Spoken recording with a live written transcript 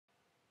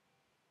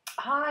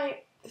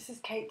Hi, this is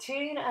Kate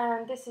Toon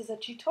and this is a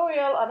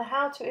tutorial on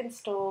how to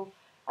install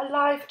a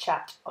live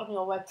chat on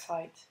your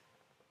website.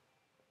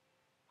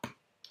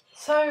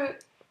 So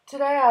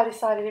today I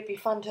decided it'd be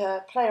fun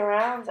to play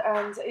around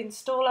and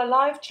install a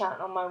live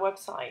chat on my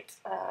website.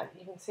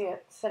 You can see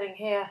it sitting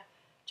here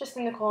just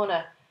in the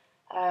corner.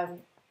 I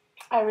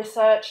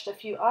researched a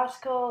few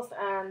articles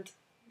and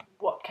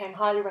what came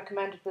highly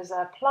recommended was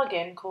a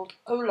plugin called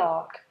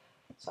Olark.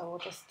 So we'll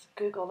just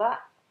Google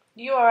that.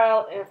 The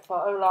URL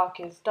for Olark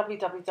is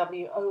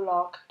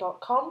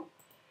www.olark.com,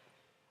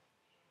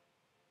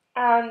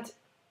 and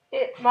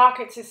it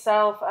markets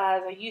itself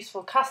as a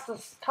useful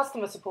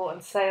customer support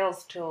and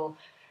sales tool.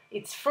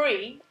 It's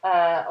free.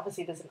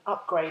 Obviously there's an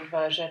upgrade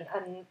version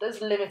and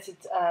there's limited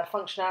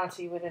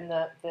functionality within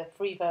the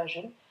free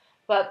version,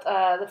 but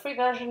the free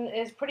version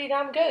is pretty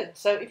damn good.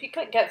 So if you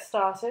click Get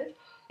Started,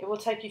 it will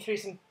take you through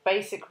some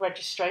basic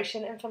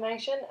registration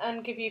information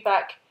and give you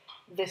back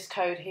this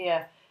code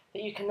here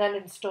that you can then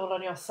install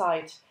on your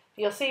site.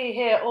 You'll see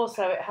here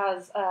also it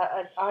has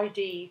an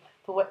ID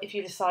for if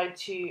you decide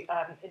to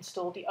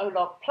install the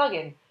Olark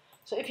plugin.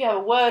 So if you have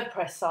a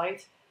WordPress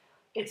site,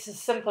 it's as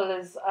simple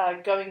as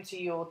going to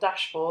your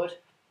dashboard,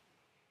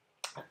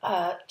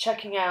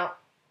 checking out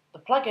the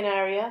plugin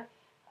area,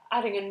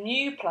 adding a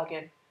new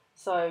plugin.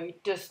 So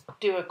just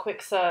do a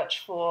quick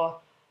search for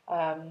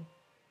Olark.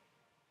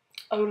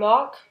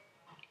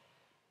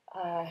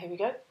 Here we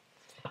go.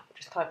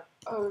 Just type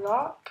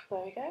Olark.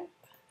 There we go.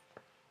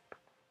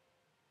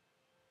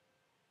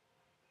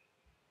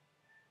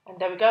 And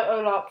there we go,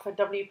 Olark for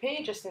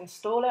WP, just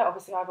install it.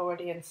 Obviously I've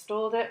already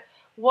installed it.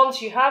 Once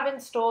you have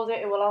installed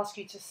it, it will ask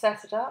you to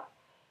set it up.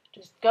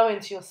 Just go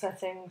into your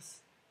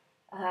settings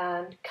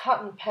and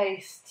cut and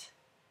paste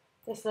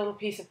this little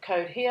piece of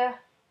code here,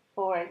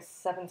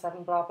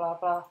 4877 blah blah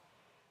blah,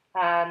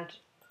 and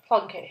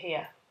plonk it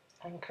here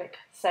and click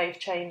Save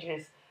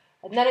Changes.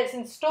 And then it's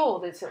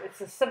installed. It's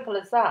as simple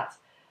as that.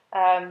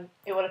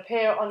 It will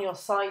appear on your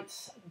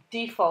site's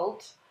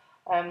default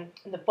in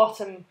the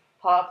bottom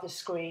part of the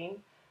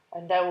screen,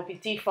 and there will be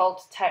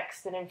default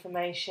text and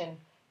information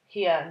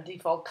here and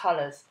default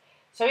colors.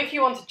 So if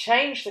you want to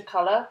change the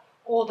color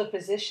or the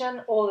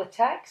position or the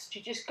text,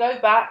 you just go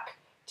back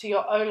to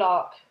your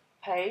Olark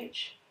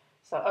page,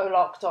 so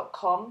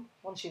olark.com.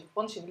 Once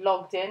you've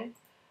logged in,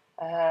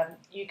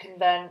 you can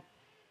then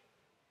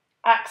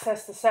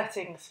access the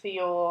settings for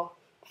your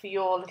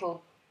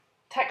little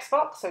text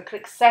box. So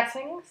click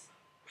Settings.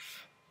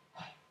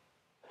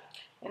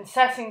 In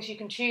Settings, you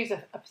can choose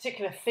a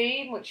particular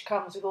theme, which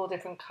comes with all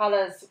different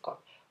colours. It's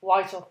got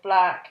white or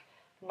black,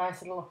 a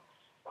nice little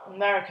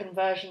American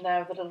version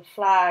there with a little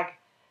flag.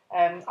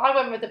 I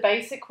went with the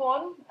basic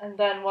one, and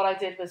then what I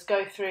did was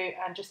go through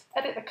and just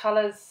edit the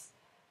colours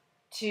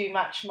to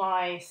match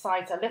my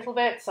site a little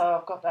bit. So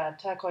I've got a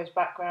turquoise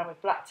background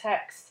with black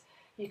text.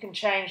 You can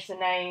change the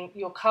name,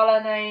 your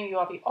colour name. You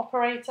are the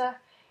operator.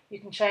 You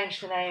can change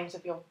the names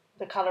of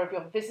the colour of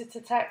your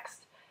visitor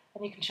text,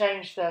 and you can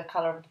change the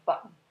colour of the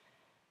button.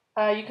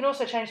 You can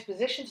also change the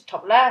position to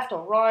top left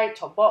or right,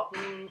 top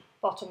bottom,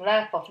 bottom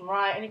left, bottom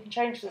right, and you can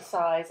change the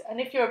size. And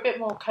if you're a bit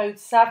more code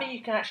savvy,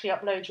 you can actually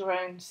upload your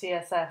own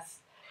CSS.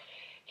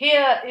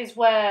 Here is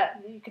where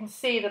you can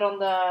see that on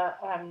the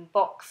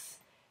box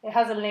it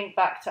has a link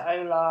back to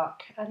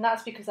Olark, and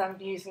that's because I'm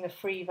using the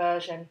free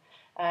version.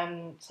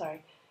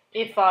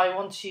 If I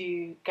want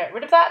to get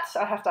rid of that,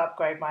 I have to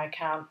upgrade my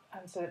account,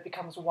 and so it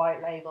becomes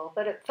white label.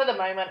 But for the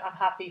moment, I'm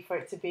happy for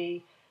it to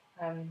be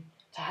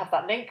to have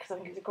that link, because I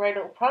think it's a great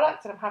little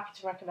product and I'm happy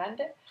to recommend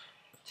it.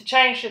 To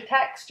change the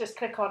text, just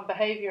click on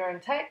Behavior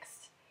and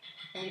Text,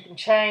 and you can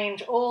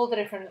change all the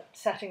different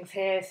settings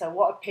here. So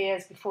what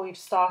appears before you've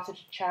started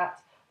a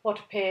chat, what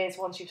appears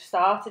once you've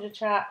started a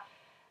chat,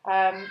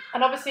 and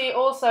obviously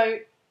also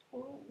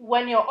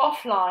when you're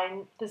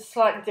offline, there's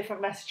slightly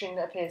different messaging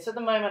that appears. So at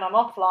the moment I'm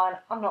offline,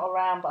 I'm not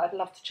around, but I'd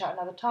love to chat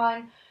another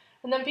time.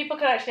 And then people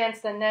can actually enter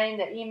their name,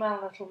 their email,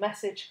 a little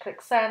message,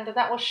 click send, and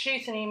that will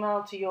shoot an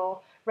email to your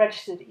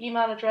registered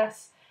email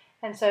address.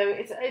 And so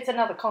it's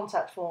another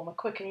contact form, a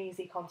quick and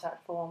easy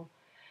contact form.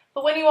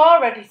 But when you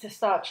are ready to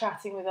start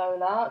chatting with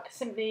Olark,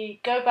 simply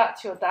go back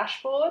to your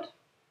dashboard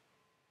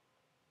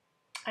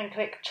and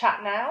click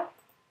Chat Now.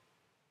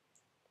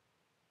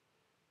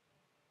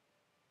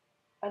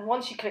 And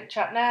once you click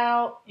Chat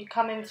Now, you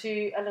come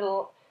into a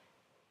little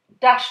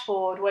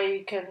dashboard where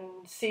you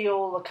can see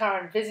all the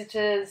current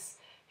visitors,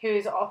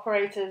 who's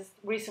operators,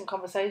 recent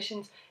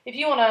conversations. If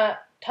you want to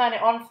turn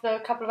it on for a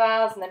couple of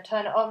hours and then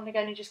turn it on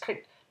again, you just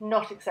click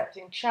Not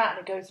Accepting Chat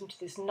and it goes into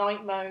this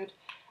night mode.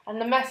 And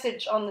the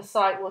message on the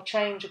site will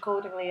change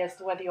accordingly as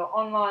to whether you're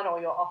online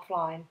or you're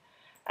offline.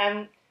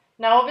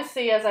 Now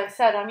obviously, as I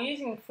said, I'm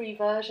using the free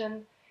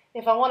version.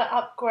 If I want to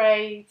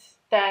upgrade,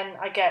 then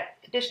I get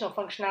additional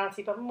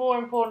functionality, but more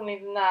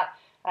importantly than that,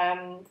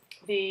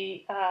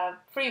 the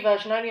free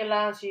version only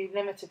allows you a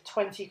limit of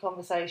 20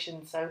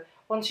 conversations. So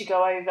once you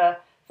go over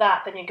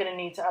that, then you're going to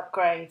need to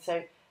upgrade.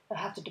 So I'll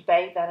have to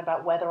debate then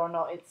about whether or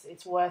not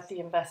it's worth the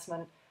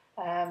investment.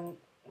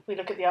 If we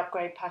look at the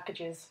upgrade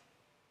packages,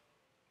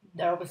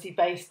 they're obviously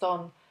based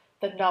on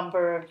the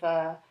number of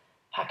the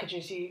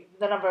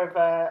number of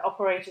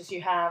operators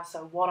you have,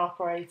 so one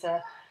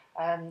operator,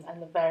 and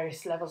the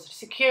various levels of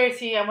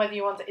security, and whether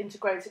you want to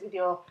integrate it with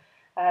your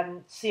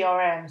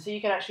CRM. So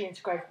you can actually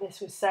integrate this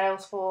with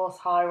Salesforce,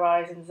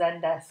 Highrise, and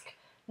Zendesk,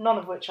 none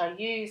of which I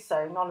use,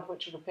 so none of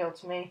which would appeal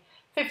to me.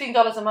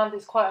 $15 a month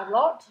is quite a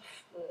lot,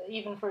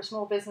 even for a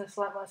small business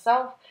like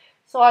myself.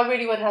 So I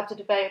really would have to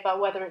debate about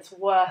whether it's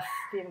worth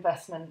the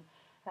investment,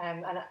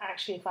 and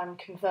actually if I'm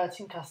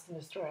converting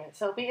customers through it.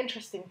 So it'll be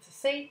interesting to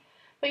see.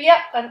 But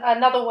yeah,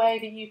 another way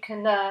that you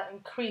can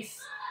increase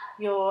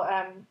your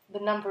the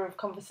number of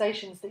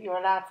conversations that you're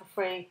allowed for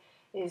free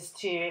is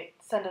to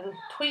send a little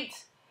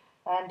tweet,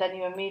 and then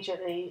you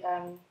immediately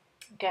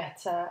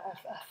get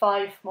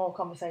 5 more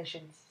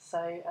conversations.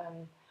 So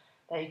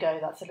there you go,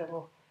 that's a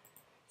little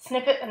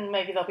snippet, and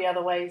maybe there'll be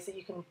other ways that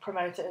you can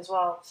promote it as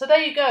well. So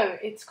there you go,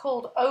 it's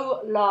called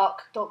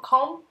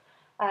olark.com.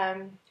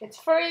 It's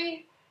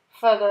free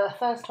for the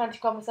first 20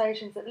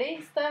 conversations at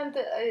least, and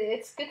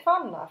it's good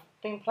fun. I've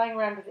been playing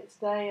around with it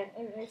today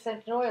and it's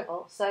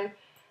enjoyable. So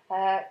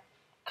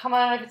come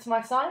on over to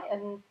my site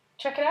and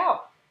check it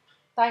out.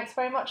 Thanks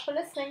very much for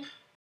listening.